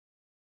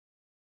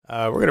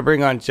We're going to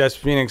bring on Jess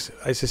Phoenix.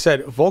 As I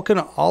said,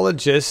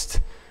 volcanologist,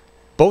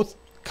 both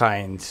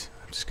kinds.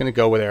 I'm just going to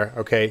go with her.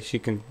 Okay, she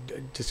can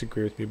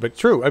disagree with me, but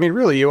true. I mean,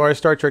 really, you are a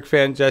Star Trek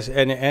fan, Jess,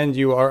 and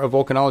you are a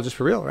volcanologist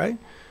for real, right?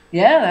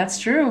 Yeah, that's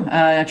true.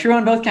 True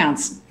on both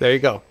counts. There you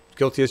go.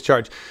 Guilty as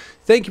charged.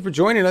 Thank you for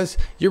joining us.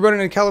 You're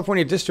running in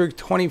California District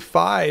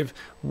 25.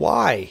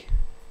 Why?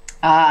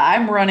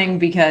 I'm running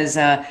because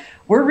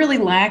we're really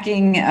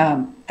lacking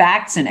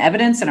facts and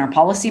evidence in our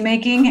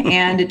policymaking,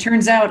 and it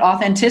turns out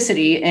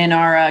authenticity in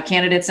our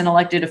candidates and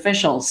elected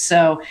officials.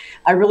 So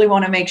I really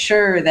want to make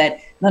sure that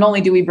not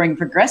only do we bring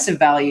progressive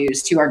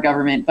values to our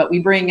government, but we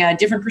bring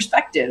different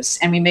perspectives,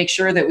 and we make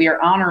sure that we are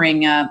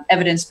honoring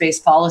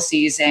evidence-based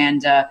policies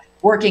and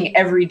working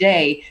every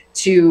day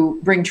to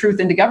bring truth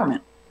into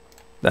government.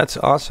 That's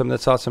awesome.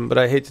 That's awesome. But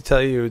I hate to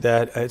tell you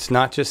that it's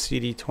not just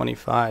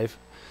CD25.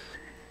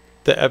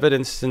 The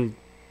evidence and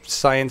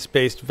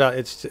science-based value,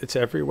 it's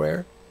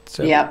everywhere. It's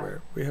everywhere.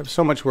 Yep. We have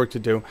so much work to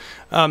do.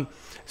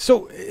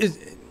 So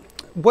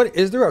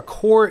is there a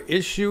core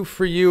issue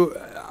for you?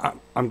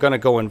 I'm going to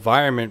go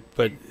environment,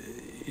 but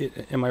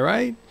am I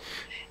right?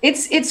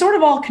 It's sort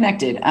of all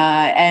connected.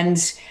 And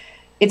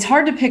it's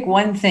hard to pick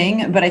one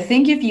thing, but I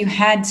think if you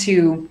had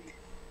to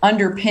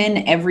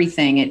underpin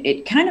everything,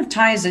 it kind of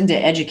ties into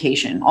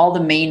education, all the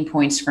main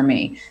points for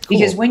me.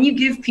 Because when you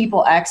give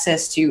people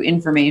access to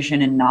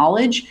information and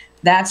knowledge,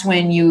 that's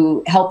when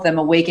you help them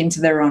awaken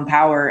to their own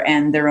power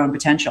and their own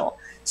potential.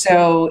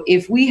 So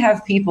if we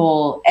have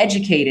people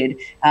educated,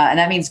 and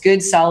that means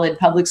good, solid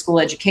public school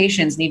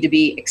educations need to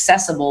be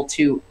accessible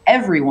to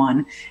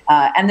everyone,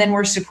 and then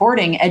we're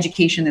supporting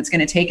education that's going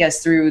to take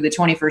us through the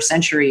 21st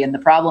century and the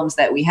problems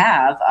that we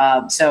have.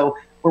 So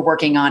we're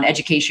working on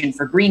education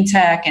for green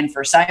tech and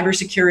for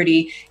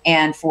cybersecurity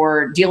and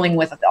for dealing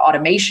with the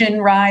automation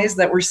rise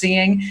that we're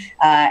seeing.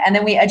 And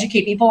then we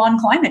educate people on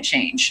climate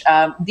change.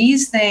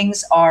 These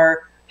things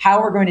are how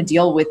we're going to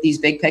deal with these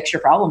big picture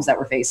problems that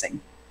we're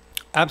facing.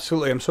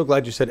 Absolutely. I'm so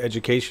glad you said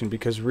education,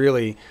 because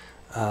really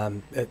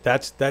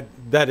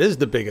that is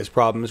the biggest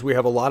problem. Is we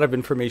have a lot of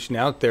information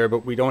out there,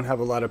 but we don't have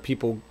a lot of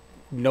people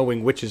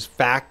knowing which is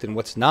fact and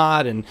what's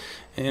not, and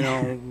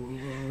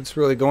what's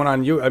really going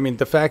on. I mean,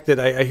 the fact that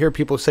I hear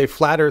people say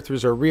flat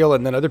earthers are real,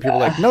 and then other people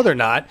are like, no, they're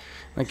not.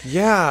 Like,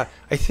 yeah,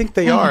 I think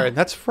they are, and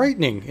that's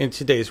frightening in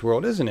today's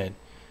world, isn't it?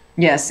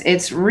 Yes,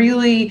 it's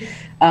really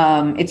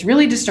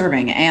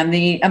disturbing. And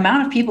the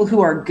amount of people who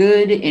are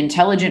good,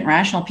 intelligent,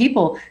 rational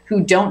people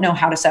who don't know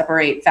how to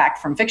separate fact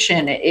from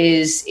fiction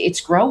it's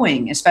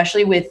growing,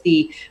 especially with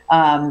the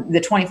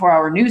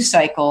 24-hour news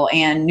cycle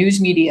and news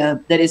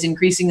media that is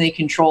increasingly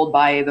controlled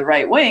by the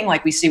right wing,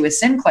 like we see with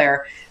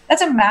Sinclair.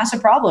 That's a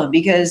massive problem,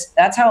 because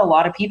that's how a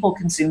lot of people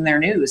consume their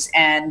news,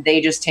 and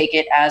they just take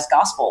it as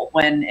gospel,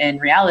 when in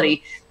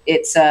reality,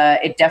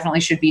 it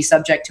definitely should be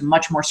subject to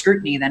much more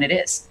scrutiny than it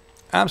is.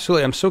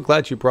 Absolutely. I'm so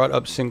glad you brought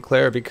up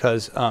Sinclair,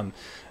 because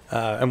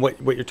and what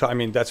you're talking, I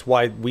mean, that's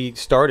why we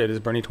started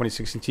as Bernie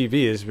 2016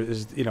 TV is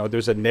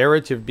there's a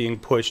narrative being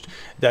pushed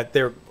that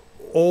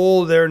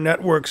all their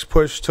networks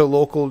push to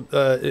local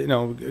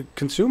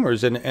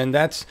consumers, and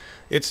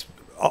it's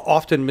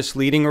often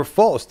misleading or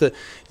false.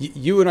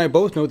 You and I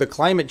both know the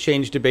climate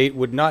change debate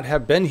would not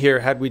have been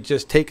here had we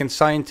just taken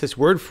scientists'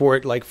 word for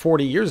it like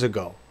 40 years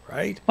ago.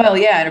 Right. Well,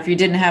 yeah, and if you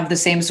didn't have the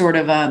same sort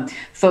of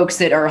folks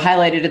that are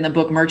highlighted in the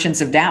book Merchants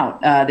of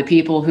Doubt, the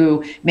people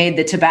who made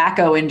the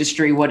tobacco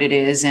industry what it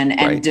is and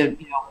right.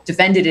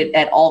 Defended it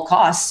at all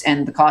costs,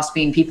 and the cost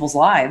being people's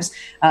lives,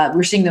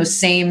 we're seeing those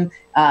same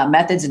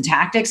methods and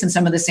tactics and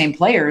some of the same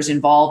players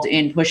involved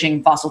in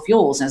pushing fossil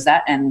fuels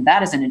and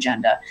that is an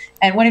agenda.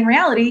 And when in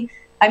reality,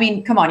 I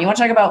mean, come on, you want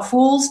to talk about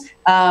fools?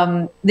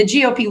 The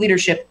GOP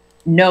leadership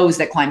knows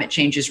that climate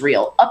change is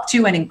real, up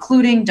to and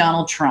including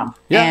Donald Trump.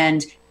 Yeah.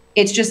 And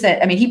it's just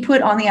that, I mean, he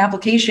put on the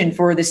application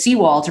for the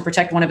seawall to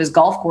protect one of his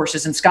golf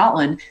courses in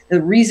Scotland.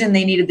 The reason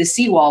they needed the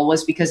seawall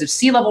was because of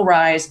sea level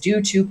rise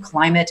due to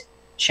climate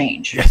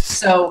change. Yes.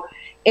 So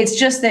it's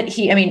just that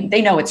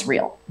they know it's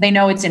real. They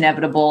know it's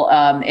inevitable,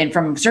 and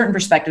from certain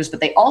perspectives, but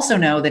they also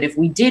know that if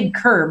we did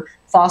curb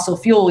fossil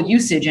fuel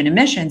usage and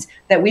emissions,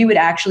 that we would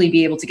actually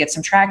be able to get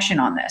some traction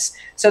on this.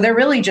 So they're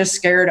really just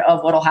scared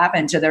of what'll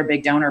happen to their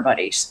big donor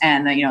buddies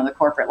and the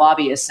corporate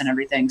lobbyists and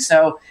everything.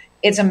 So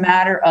it's a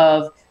matter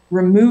of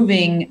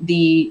removing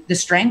the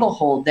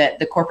stranglehold that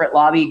the corporate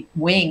lobby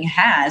wing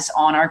has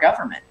on our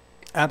government.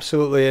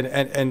 Absolutely,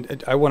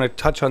 and I want to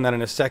touch on that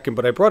in a second,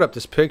 but I brought up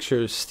this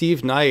picture.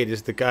 Steve Knight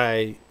is the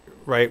guy,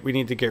 right, we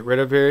need to get rid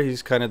of here.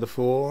 He's kind of the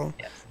fool,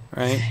 yes.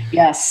 Right?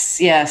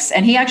 Yes.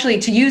 And he actually,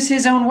 to use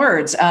his own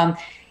words,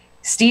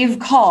 Steve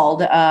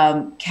called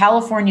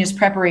California's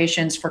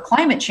preparations for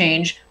climate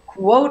change,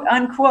 quote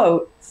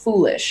unquote,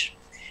 foolish.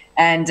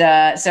 And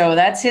so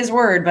that's his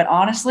word. But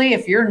honestly,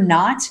 if you're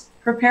not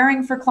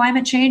preparing for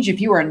climate change,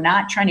 if you are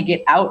not trying to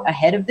get out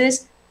ahead of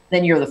this,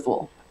 then you're the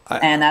fool.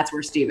 And that's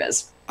where Steve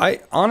is. And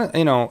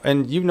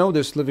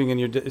this living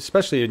in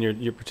especially in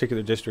your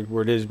particular district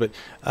where it is, but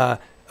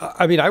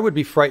I mean, I would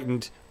be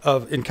frightened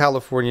in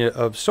California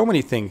of so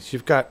many things.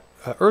 You've got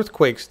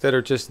earthquakes that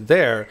are just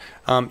there.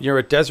 You're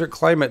a desert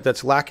climate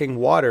that's lacking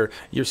water.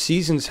 Your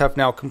seasons have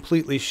now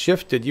completely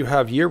shifted. You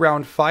have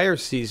year-round fire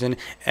season,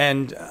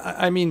 and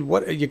I mean,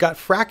 what you got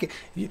fracking?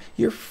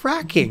 You're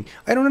fracking.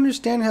 I don't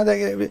understand how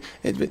that.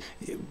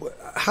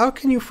 How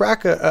can you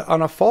frack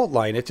on a fault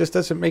line? It just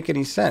doesn't make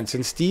any sense.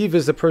 And Steve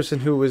is the person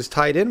who was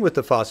tied in with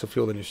the fossil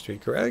fuel industry,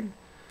 correct?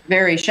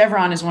 Very.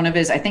 Chevron is one of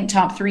his, I think,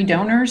 top 3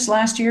 donors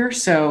last year.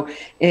 So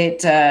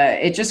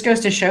it just goes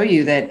to show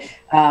you that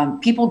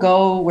people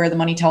go where the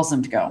money tells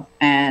them to go.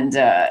 And,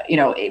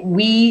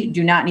 we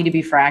do not need to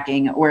be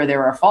fracking where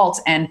there are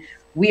faults. And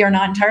we are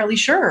not entirely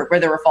sure where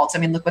there are faults. I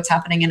mean, look what's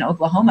happening in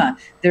Oklahoma.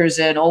 There's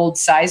an old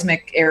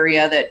seismic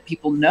area that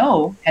people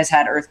know has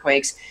had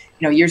earthquakes.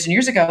 Years and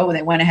years ago, when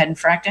they went ahead and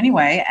fracked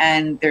anyway,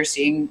 and they're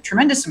seeing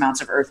tremendous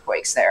amounts of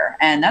earthquakes there.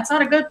 And that's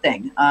not a good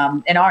thing.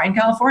 In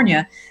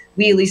California,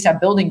 we at least have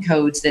building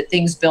codes that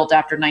things built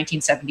after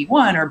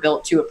 1971 are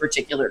built to a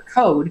particular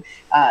code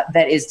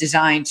that is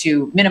designed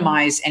to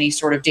minimize any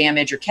sort of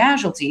damage or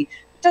casualty.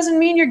 It doesn't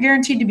mean you're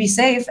guaranteed to be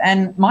safe.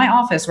 And my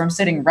office, where I'm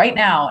sitting right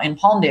now in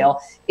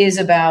Palmdale, is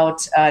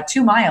about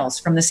 2 miles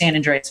from the San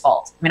Andreas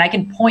Fault. I mean, I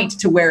can point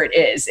to where it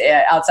is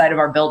outside of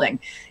our building.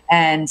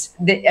 And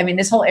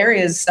this whole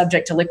area is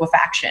subject to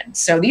liquefaction.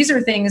 So these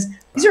are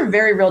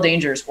very real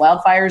dangers.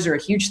 Wildfires are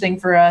a huge thing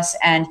for us.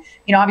 And,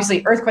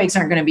 obviously earthquakes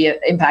aren't going to be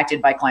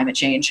impacted by climate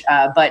change,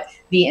 but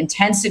the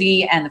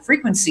intensity and the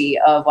frequency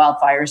of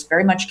wildfires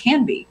very much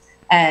can be.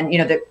 And,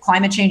 the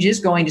climate change is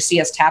going to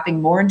see us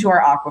tapping more into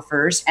our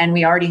aquifers. And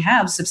we already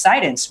have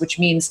subsidence, which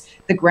means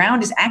the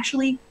ground is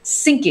actually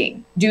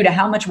sinking due to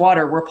how much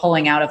water we're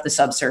pulling out of the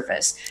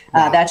subsurface.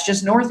 Wow. That's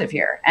just north of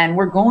here. And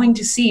we're going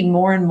to see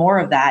more and more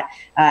of that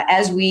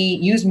as we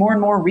use more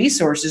and more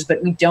resources,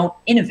 but we don't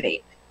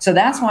innovate. So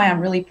that's why I'm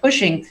really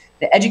pushing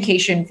the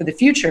education for the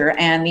future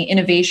and the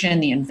innovation,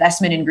 the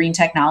investment in green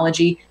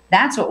technology.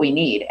 That's what we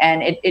need.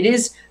 And it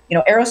is,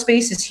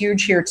 aerospace is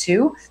huge here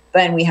too,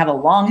 but we have a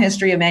long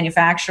history of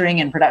manufacturing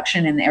and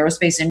production in the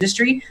aerospace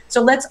industry.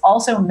 So let's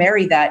also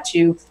marry that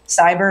to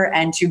cyber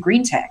and to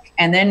green tech.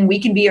 And then we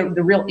can be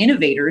the real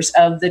innovators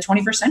of the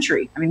 21st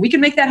century. I mean, we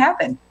can make that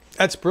happen.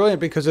 That's brilliant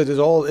because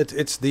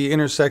it's the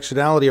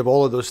intersectionality of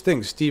all of those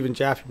things. Steve and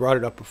Jaffe brought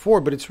it up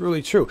before, but it's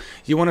really true.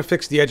 You want to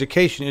fix the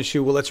education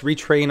issue, well, let's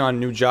retrain on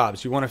new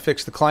jobs. You want to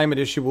fix the climate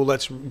issue, well,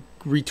 let's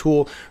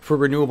retool for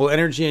renewable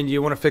energy. And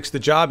you want to fix the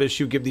job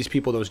issue, give these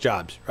people those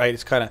jobs, right?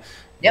 It's kind of,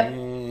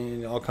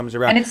 it all comes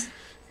around. And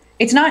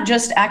it's not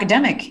just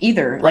academic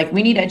either. Right. Like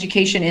we need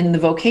education in the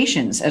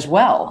vocations as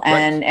well.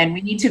 And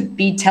we need to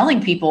be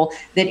telling people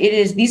that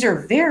these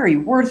are very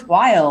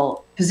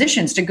worthwhile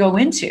positions to go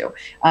into.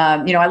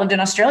 I lived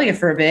in Australia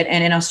for a bit,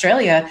 and in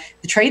Australia,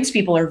 the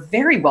tradespeople are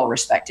very well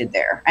respected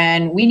there.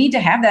 And we need to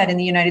have that in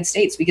the United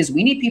States because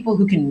we need people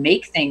who can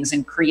make things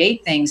and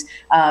create things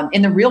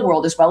in the real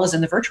world as well as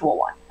in the virtual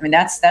one. I mean,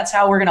 that's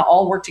how we're going to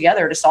all work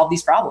together to solve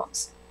these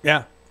problems.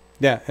 Yeah.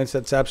 Yeah,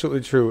 that's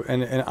absolutely true.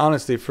 And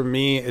honestly, for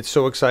me, it's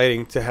so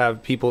exciting to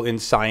have people in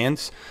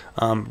science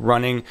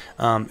running,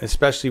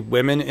 especially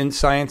women in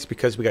science,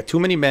 because we got too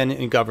many men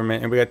in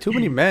government and we got too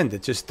many men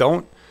that just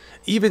don't,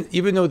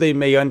 even though they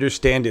may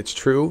understand it's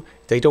true,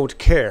 they don't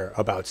care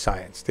about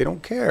science. They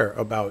don't care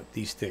about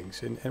these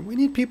things. And we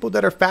need people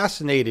that are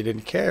fascinated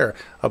and care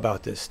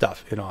about this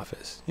stuff in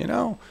office,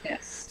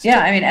 Yes.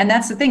 Yeah, and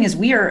that's the thing is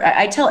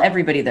I tell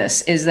everybody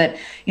this, is that,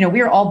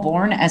 we are all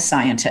born as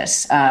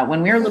scientists.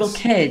 When we are little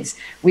kids,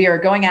 we are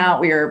going out,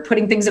 we are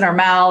putting things in our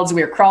mouths,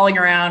 we are crawling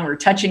around, we're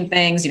touching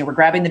things, we're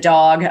grabbing the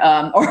dog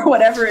or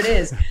whatever it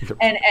is.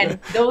 And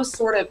those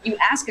sort of, you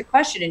ask a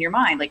question in your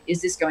mind, like,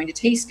 is this going to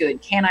taste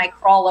good? Can I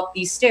crawl up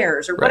these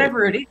stairs or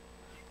whatever it is?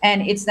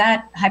 And it's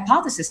that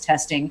hypothesis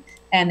testing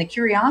and the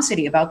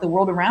curiosity about the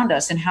world around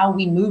us and how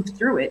we move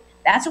through it.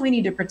 That's what we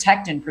need to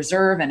protect and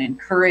preserve and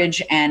encourage.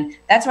 And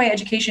that's why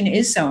education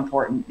is so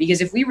important,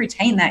 because if we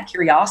retain that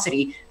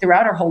curiosity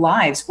throughout our whole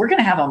lives, we're going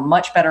to have a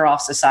much better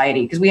off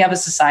society, because we have a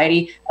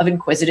society of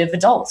inquisitive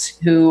adults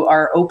who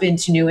are open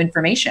to new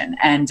information.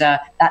 And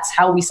that's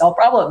how we solve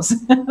problems.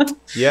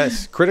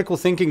 Yes. Critical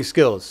thinking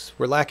skills.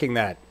 We're lacking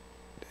that.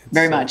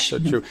 Very much. So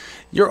true.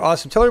 You're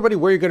awesome. Tell everybody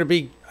where you're going to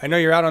be. I know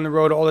you're out on the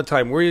road all the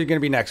time. Where are you going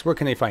to be next? Where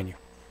can they find you?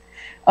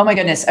 Oh my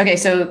goodness. Okay,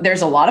 so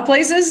there's a lot of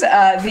places.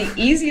 The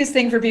easiest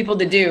thing for people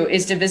to do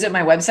is to visit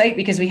my website,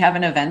 because we have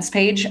an events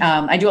page.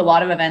 I do a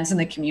lot of events in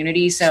the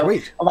community. So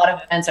Sweet. A lot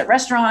of events at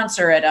restaurants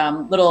or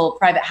at little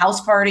private house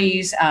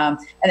parties, and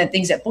then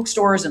things at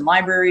bookstores and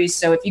libraries.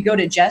 So if you go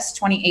to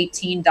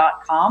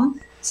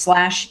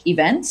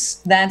jess2018.com/events,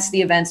 that's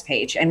the events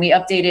page. And we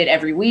update it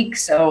every week.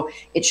 So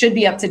it should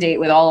be up to date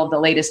with all of the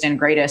latest and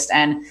greatest.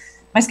 And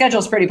my schedule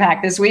is pretty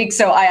packed this week,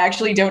 so I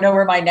actually don't know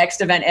where my next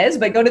event is,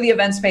 but go to the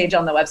events page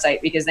on the website,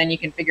 because then you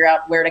can figure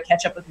out where to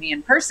catch up with me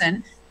in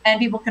person. And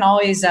people can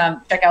always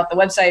check out the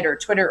website or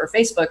Twitter or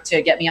Facebook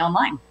to get me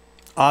online.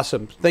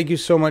 Awesome. Thank you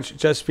so much,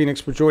 Jess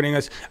Phoenix, for joining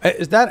us.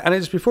 Is that, and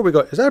just before we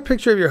go, is that a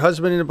picture of your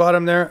husband in the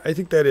bottom there? I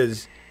think that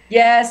is.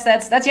 Yes,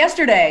 that's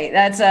yesterday.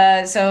 That's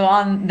so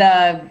on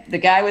the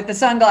guy with the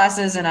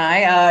sunglasses and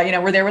I,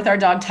 we're there with our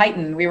dog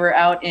Titan. We were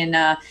out in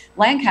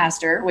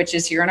Lancaster, which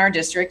is here in our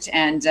district,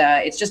 and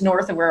it's just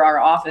north of where our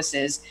office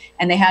is.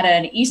 And they had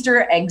an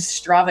Easter egg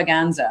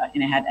extravaganza,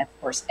 and it had,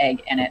 of course,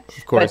 egg in it.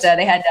 Of course. But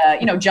they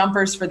had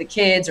jumpers for the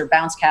kids or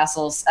bounce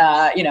castles.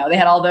 They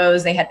had all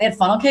those. They had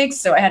funnel cakes.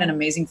 So I had an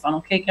amazing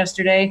funnel cake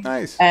yesterday.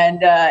 Nice.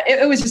 And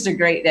it was just a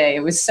great day.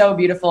 It was so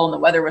beautiful, and the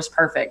weather was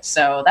perfect.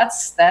 So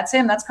that's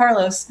him. That's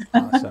Carlos.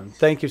 Awesome.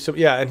 Thank you. So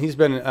yeah, and he's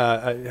been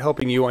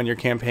helping you on your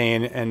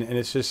campaign, and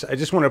it's just, I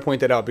just want to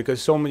point that out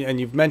because so many, and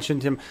you've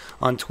mentioned him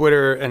on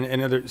Twitter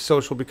and other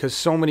social, because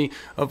so many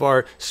of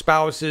our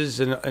spouses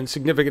and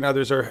significant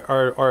others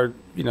are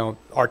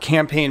our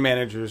campaign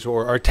managers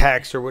or our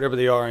techs or whatever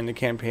they are in the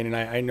campaign, and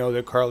I know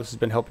that Carlos has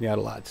been helping you out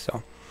a lot.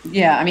 So.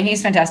 Yeah, I mean,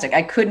 he's fantastic.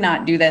 I could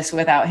not do this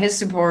without his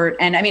support.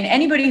 And I mean,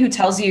 anybody who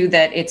tells you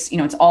that it's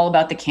all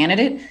about the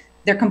candidate,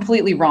 they're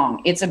completely wrong.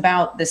 It's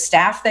about the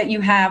staff that you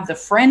have, the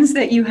friends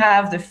that you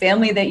have, the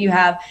family that you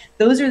have.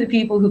 Those are the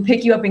people who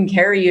pick you up and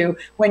carry you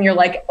when you're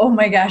like, oh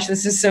my gosh,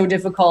 this is so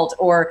difficult,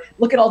 or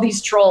look at all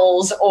these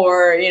trolls,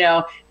 or,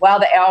 wow,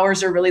 the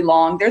hours are really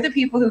long. They're the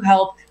people who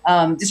help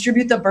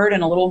distribute the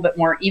burden a little bit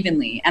more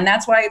evenly. And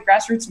that's why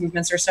grassroots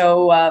movements are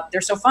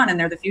they're so fun, and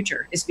they're the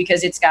future, is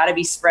because it's got to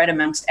be spread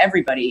amongst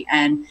everybody.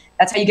 And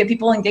that's how you get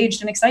people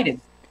engaged and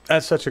excited.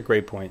 That's such a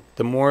great point.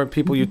 The more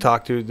people you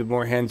talk to, the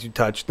more hands you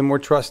touch, the more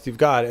trust you've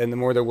got, and the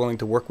more they're willing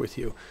to work with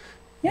you.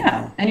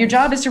 Yeah. And your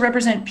job is to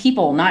represent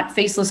people, not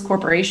faceless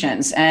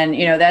corporations. And,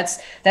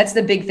 that's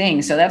the big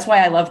thing. So that's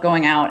why I love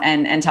going out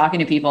and talking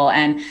to people.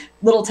 And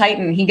little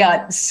Titan, he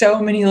got so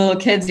many little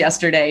kids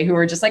yesterday who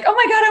were just like, oh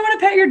my God, I want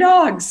to pet your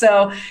dog.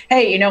 So,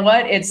 hey, you know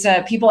what? It's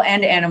people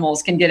and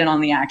animals can get in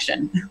on the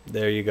action.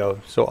 There you go.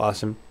 So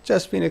awesome.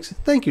 Jess Phoenix,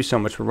 thank you so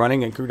much for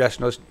running in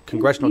Congressional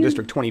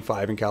District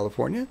 25 in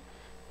California.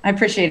 I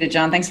appreciate it,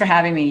 John. Thanks for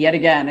having me yet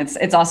again.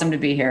 It's awesome to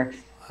be here.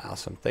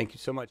 Awesome. Thank you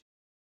so much.